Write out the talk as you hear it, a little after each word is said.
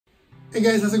Hey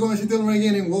guys, how's it going? It's Dylan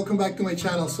again and welcome back to my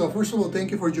channel. So first of all,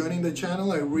 thank you for joining the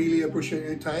channel. I really appreciate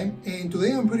your time. And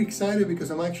today I'm pretty excited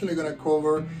because I'm actually going to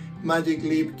cover Magic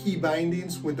Leap key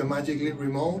bindings with the Magic Leap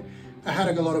remote. I had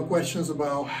a lot of questions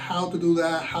about how to do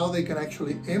that, how they can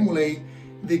actually emulate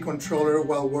the controller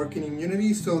while working in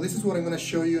Unity. So this is what I'm going to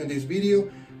show you in this video,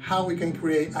 how we can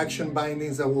create action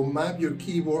bindings that will map your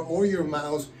keyboard or your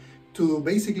mouse to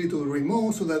basically to the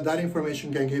remote so that that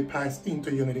information can get passed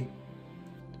into Unity.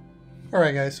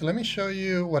 Alright guys, so let me show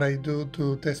you what I do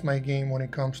to test my game when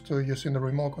it comes to using the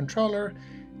remote controller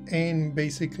and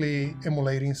basically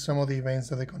emulating some of the events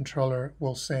that the controller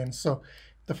will send. So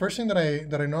the first thing that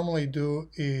I normally do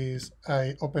is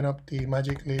I open up the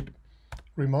Magic Leap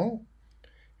remote,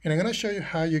 and I'm going to show you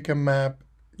how you can map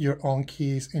your own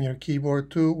keys in your keyboard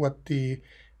to what the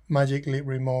Magic Leap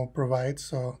remote provides.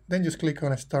 So then just click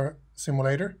on Start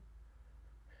Simulator.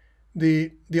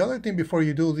 The other thing before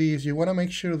you do this, you want to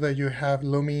make sure that you have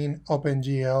Lumine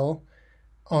OpenGL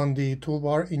on the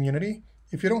toolbar in Unity.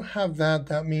 If you don't have that,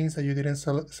 that means that you didn't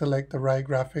select the right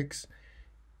graphics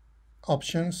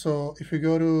option. So if you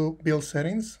go to Build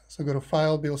Settings, so go to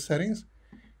File, Build Settings,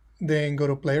 then go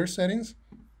to Player Settings.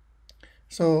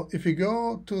 So if you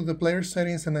go to the Player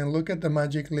Settings and then look at the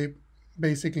Magic Leap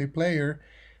basically player,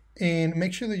 and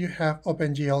make sure that you have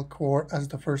OpenGL Core as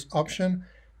the first option.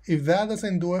 If that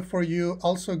doesn't do it for you,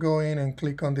 also go in and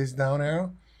click on this down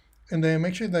arrow, and then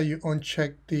make sure that you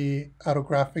uncheck the Auto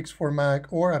Graphics for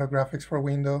Mac or Auto Graphics for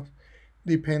Windows,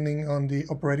 depending on the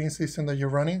operating system that you're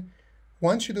running.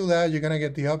 Once you do that, you're gonna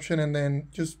get the option, and then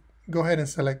just go ahead and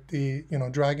select the,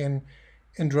 drag in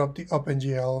and drop the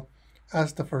OpenGL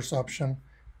as the first option,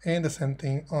 and the same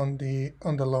thing on the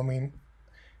Lumine.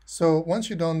 So once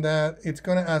you've done that, it's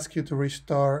gonna ask you to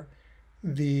restart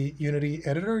the Unity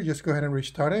editor. Just go ahead and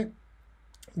restart it.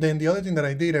 Then the other thing that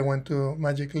I did, I went to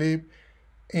Magic Leap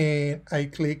and I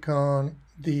click on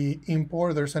the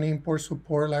import. There's an import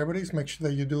support libraries. Make sure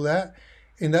that you do that,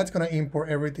 and that's going to import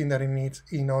everything that it needs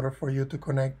in order for you to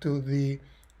connect to the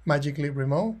Magic Leap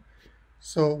remote.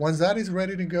 So once that is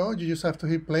ready to go, you just have to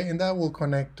hit play, and that will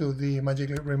connect to the Magic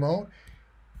Leap remote,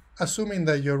 assuming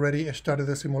that you already started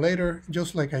the simulator,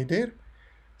 just like I did.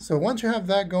 So once you have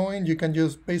that going, you can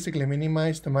just basically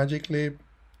minimize the Magic Leap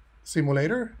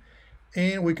simulator,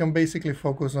 and we can basically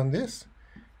focus on this.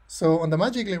 So on the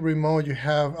Magic Leap remote, you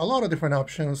have a lot of different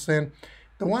options, and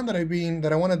the one that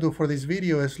I want to do for this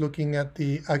video is looking at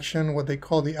the action, what they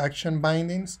call the action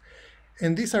bindings.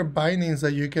 And these are bindings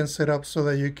that you can set up so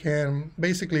that you can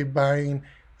basically bind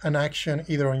an action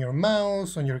either on your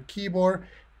mouse, on your keyboard,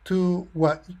 to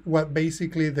what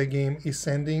basically the game is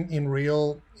sending in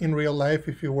real life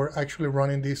if you were actually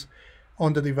running this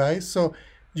on the device. So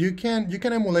you can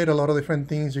emulate a lot of different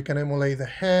things. You can emulate the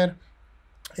head,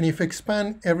 and if you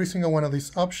expand every single one of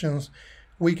these options,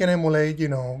 we can emulate,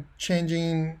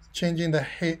 changing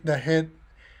the head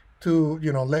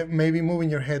to, maybe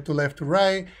moving your head to left to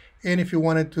right. And if you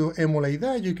wanted to emulate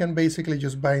that, you can basically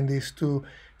just bind this to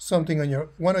something on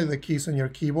one of the keys on your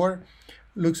keyboard.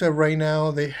 Looks like right now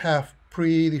they have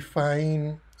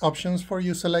predefined options for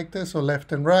you selected, so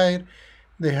left and right.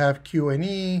 They have Q and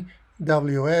E,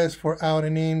 WS for out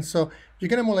and in. So you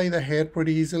can emulate the head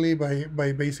pretty easily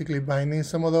by basically binding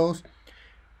some of those.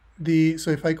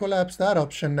 So if I collapse that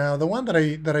option now, the one that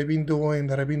I've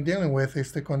been dealing with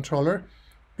is the controller,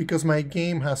 because my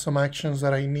game has some actions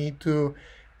that I need to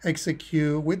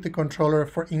execute with the controller.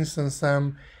 For instance,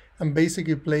 I'm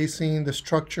basically placing the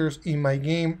structures in my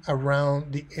game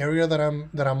around the area that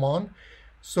I'm on.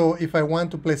 So if I want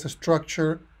to place a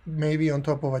structure maybe on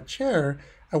top of a chair,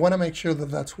 I want to make sure that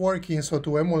that's working. So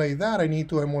to emulate that, I need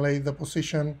to emulate the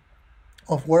position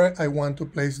of where I want to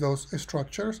place those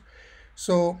structures.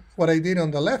 So what I did on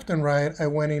the left and right, I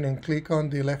went in and clicked on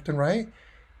the left and right,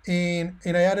 and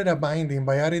I added a binding.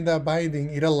 By adding that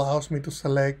binding, it allows me to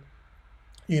select,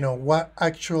 what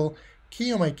actual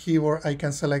key on my keyboard I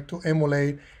can select to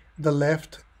emulate the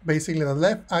left, basically the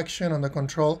left action on the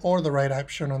control or the right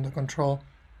action on the control.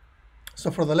 So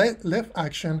for the left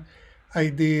action, I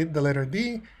did the letter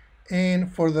D, and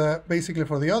for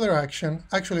the other action,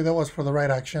 actually that was for the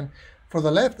right action. For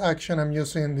the left action, I'm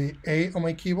using the A on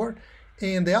my keyboard,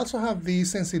 and they also have the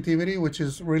sensitivity, which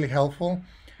is really helpful,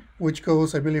 which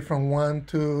goes, I believe, from 1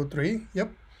 to 3.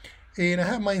 Yep. And I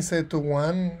have mine set to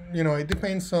 1. It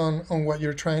depends on what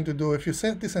you're trying to do. If you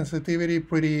set the sensitivity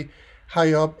pretty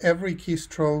high up, every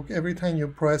keystroke, every time you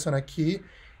press on a key,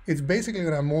 it's basically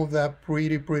going to move that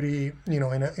pretty,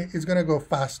 it's going to go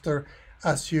faster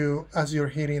as you're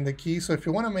hitting the key. So if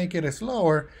you want to make it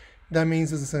slower, that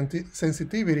means the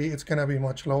sensitivity, it's going to be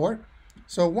much lower.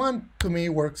 So 1 to me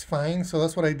works fine. So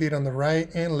that's what I did on the right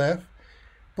and left.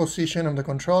 position of the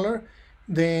controller.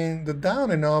 Then the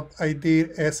down and up, I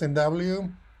did S and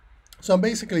W. So I'm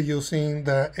basically using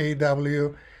the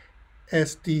AW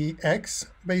SDX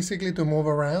basically to move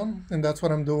around, and that's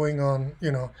what I'm doing on,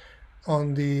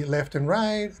 on the left and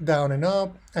right, down and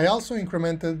up. I also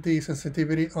incremented the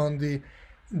sensitivity on the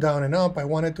down and up. I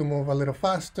wanted to move a little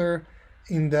faster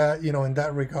in that, in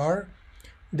that regard.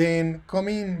 Then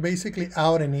coming basically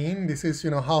out and in, this is,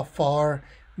 how far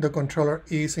the controller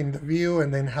is in the view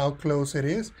and then how close it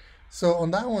is. So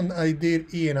on that one, I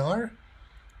did E and R.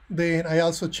 Then I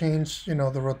also changed,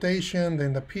 the rotation,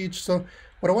 then the pitch. So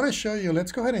what I want to show you,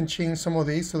 let's go ahead and change some of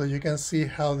these so that you can see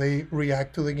how they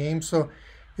react to the game. So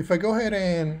if I go ahead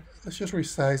and let's just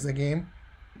resize the game,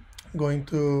 I'm going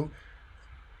to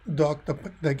dock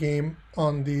the game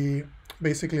on the,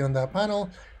 basically on that panel.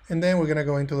 And then we're going to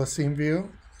go into the scene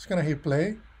view. Just going to hit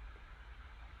play.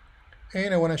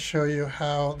 And I want to show you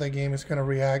how the game is going to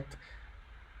react.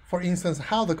 For instance,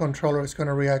 how the controller is going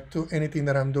to react to anything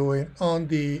that I'm doing on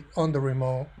the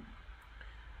remote.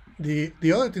 The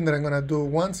other thing that I'm going to do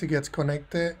once it gets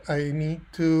connected, I need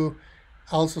to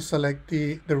also select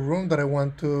the room that I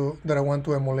want to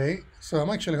emulate. So I'm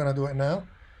actually going to do it now.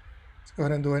 Let's go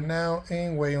ahead and do it now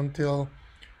and wait until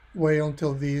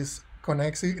this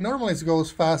connects. Normally it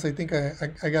goes fast. I think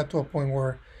I got to a point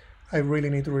where I really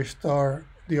need to restart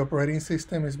the operating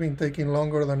system. It's been taking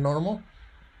longer than normal.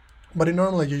 But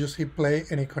normally you just hit play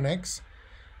and it connects.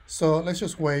 So let's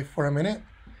just wait for a minute.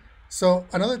 So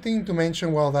another thing to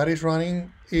mention while that is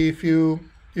running, if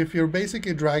you're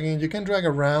basically dragging, you can drag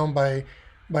around by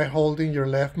holding your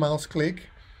left mouse click,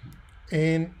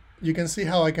 and you can see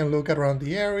how I can look around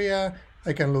the area.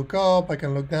 I can look up, I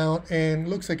can look down, and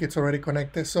looks like it's already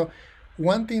connected. So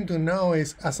one thing to know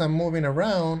is as I'm moving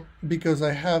around, because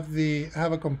I have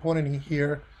a component in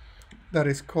here that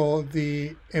is called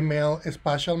the ML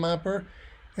Spatial Mapper,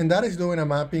 and that is doing a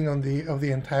mapping of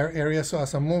the entire area. So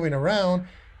as I'm moving around,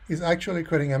 it's actually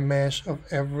creating a mesh of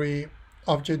every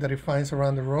object that it finds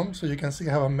around the room. So you can see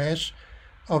I have a mesh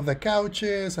of the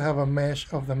couches, I have a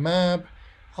mesh of the map,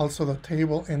 also the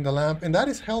table and the lamp. And that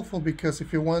is helpful because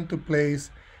if you want to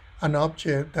place an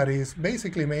object that is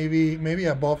basically maybe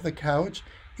above the couch,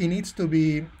 it needs to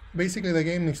be, basically the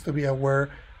game needs to be aware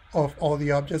of all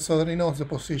the objects so that it knows the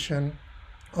position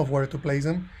of where to place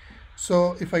them.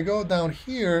 So if I go down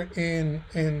here and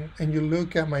you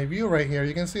look at my view right here,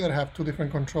 you can see that I have two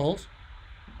different controls.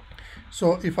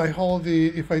 So if I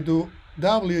do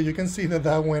W, you can see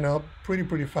that went up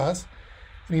pretty fast.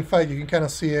 And in fact, you can kind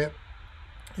of see it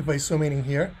if I zoom in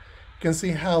here. You can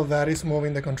see how that is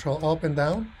moving the control up and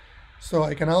down. So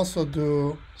I can also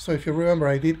do, so if you remember,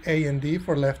 I did A and D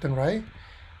for left and right.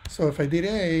 So if I did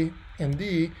A and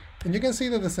D, and you can see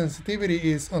that the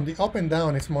sensitivity is on the up and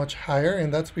down is much higher,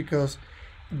 and that's because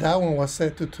that one was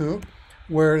set to 2,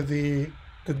 where the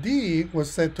D was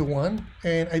set to 1.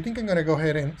 And I think I'm going to go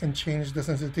ahead and change the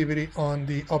sensitivity on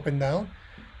the up and down.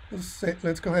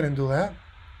 Let's go ahead and do that.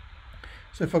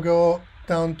 So if I go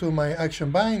down to my action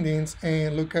bindings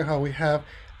and look at how we have,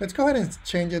 let's go ahead and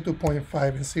change it to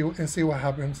 0.5 and see what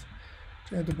happens.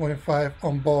 Change it to 0.5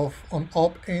 on both, on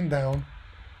up and down.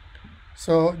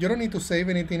 So you don't need to save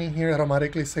anything in here, it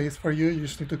automatically saves for you. You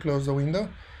just need to close the window.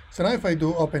 So now if I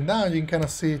do up and down, you can kind of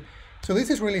see. So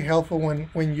this is really helpful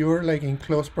when you're like in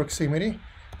close proximity.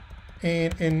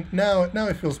 And now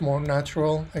it feels more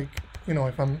natural, like,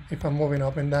 if I'm moving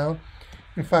up and down.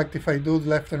 In fact, if I do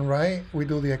left and right, we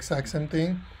do the exact same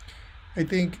thing. I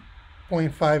think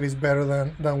 0.5 is better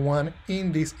than 1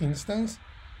 in this instance.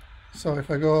 So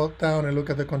if I go down and look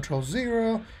at the control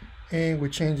 0, and we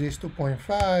change this to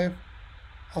 0.5,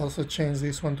 also change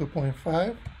this one to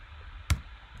 0.5,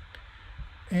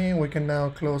 and we can now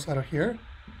close out of here.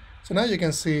 So now you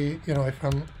can see,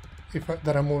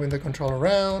 that I'm moving the control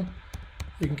around.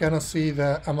 You can kind of see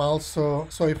that I'm also,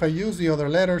 so if I use the other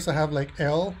letters, I have like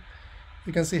L.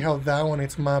 You can see how that one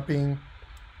is mapping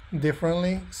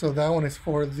differently. So that one is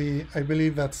for the, I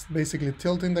believe that's basically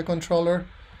tilting the controller.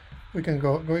 We can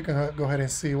go ahead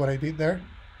and see what I did there.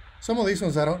 Some of these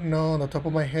ones I don't know on the top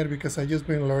of my head because I just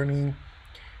been learning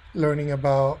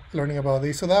about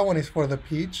these. So that one is for the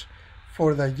pitch.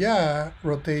 For the yeah,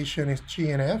 rotation is G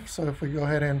and F. So if we go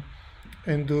ahead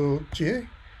and do G, you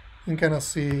can kind of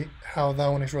see how that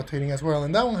one is rotating as well.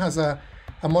 And that one has a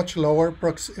much lower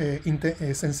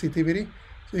sensitivity.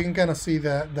 So you can kind of see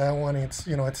that one,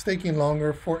 it's taking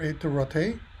longer for it to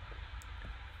rotate.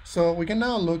 So we can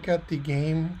now look at the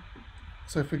game.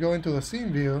 So if we go into the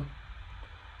scene view,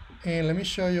 and let me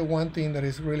show you one thing that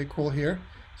is really cool here.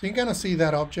 So you can kind of see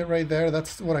that object right there.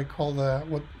 That's what I call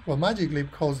what Magic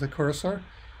Leap calls the cursor.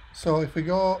 So if we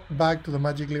go back to the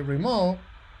Magic Leap remote,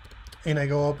 and I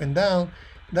go up and down,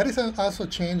 that is also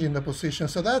changing the position.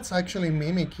 So that's actually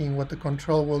mimicking what the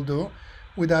control will do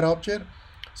with that object.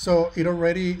 So it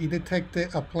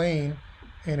detected a plane,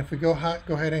 and if we go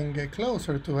ahead and get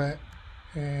closer to it,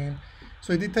 and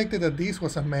so it detected that this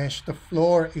was a mesh, the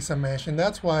floor is a mesh, and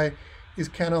that's why it's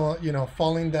kind of, you know,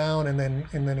 falling down, and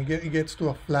then it gets to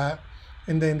a flat,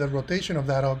 and then the rotation of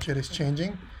that object is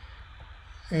changing.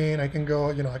 And I can go,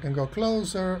 you know, I can go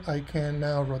closer, I can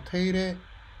now rotate it.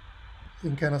 You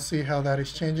can kind of see how that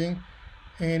is changing.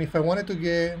 And if I wanted to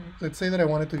get, let's say that I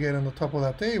wanted to get on the top of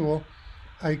that table,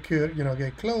 I could, you know,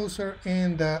 get closer,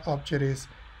 and that object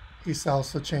is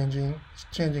also changing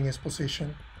its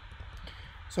position.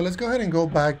 So let's go ahead and go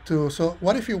back to, so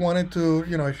what if you wanted to,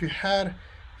 you know, if you had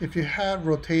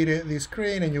rotated this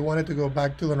screen and you wanted to go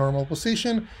back to the normal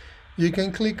position, you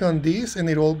can click on this and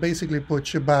it will basically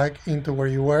put you back into where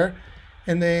you were.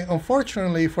 And then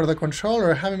unfortunately for the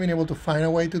controller, I haven't been able to find a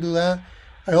way to do that.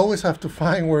 I always have to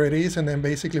find where it is and then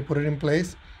basically put it in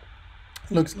place.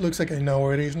 Looks like I know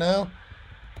where it is now.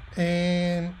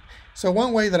 And so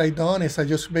one way that I done is I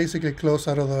just basically close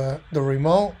out of the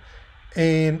remote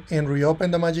and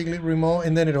reopen the Magic Leap remote,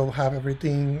 and then it'll have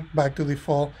everything back to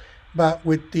default. But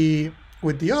with the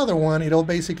other one, it'll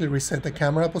basically reset the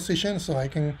camera position, so I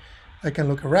can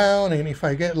look around, and if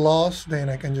I get lost, then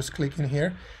I can just click in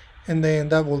here, and then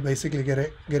that will basically get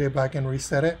it back and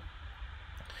reset it.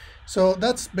 So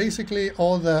that's basically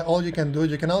all you can do.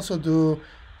 You can also do,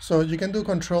 so you can do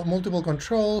multiple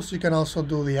controls. You can also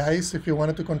do the eyes if you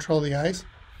wanted to control the eyes.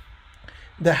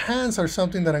 The hands are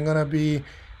something that I'm gonna be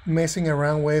messing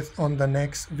around with on the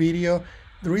next video.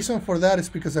 The reason for that is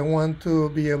because I want to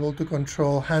be able to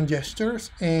control hand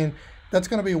gestures, and that's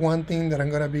going to be one thing that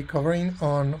I'm going to be covering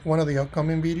on one of the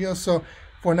upcoming videos. So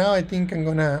for now, I think I'm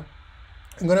gonna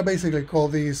basically call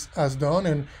this as done,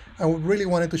 and I really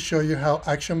wanted to show you how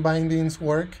action bindings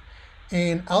work,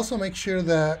 and also make sure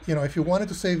that, you know, if you wanted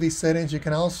to save these settings, you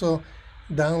can also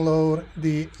load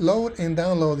and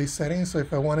download these settings. So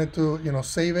if I wanted to, you know,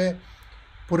 save it,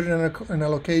 put it in a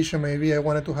location, maybe I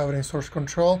wanted to have it in source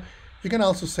control, you can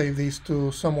also save these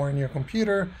to somewhere in your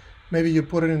computer. Maybe you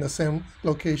put it in the same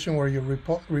location where your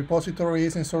repository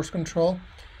is in source control.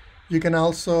 You can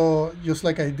also, just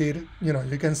like I did, you know,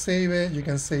 you can save it, you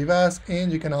can save as,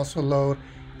 and you can also load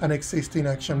an existing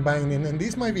action binding. And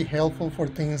this might be helpful for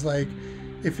things like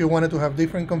if you wanted to have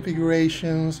different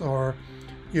configurations, or,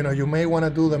 you know, you may want to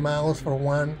do the mouse for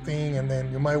one thing and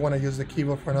then you might want to use the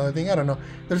keyboard for another thing. I don't know.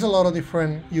 There's a lot of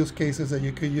different use cases that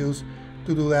you could use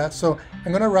to do that. So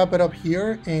I'm gonna wrap it up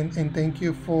here, and thank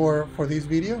you for this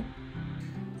video.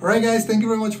 All right, guys, thank you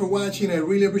very much for watching. I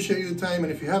really appreciate your time,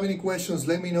 and if you have any questions,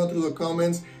 let me know through the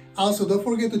comments. Also, don't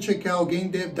forget to check out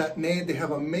GameDev.net. They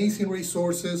have amazing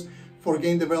resources for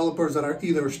game developers that are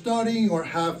either studying or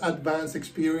have advanced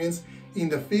experience in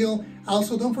the field.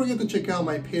 Also, don't forget to check out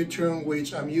my Patreon,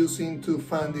 which I'm using to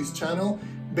fund this channel.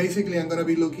 Basically, I'm gonna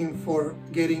be looking for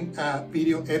getting a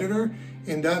video editor,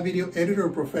 and that video editor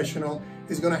professional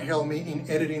is gonna help me in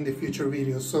editing the future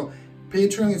videos. So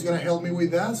Patreon is gonna help me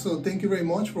with that. So thank you very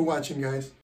much for watching, guys.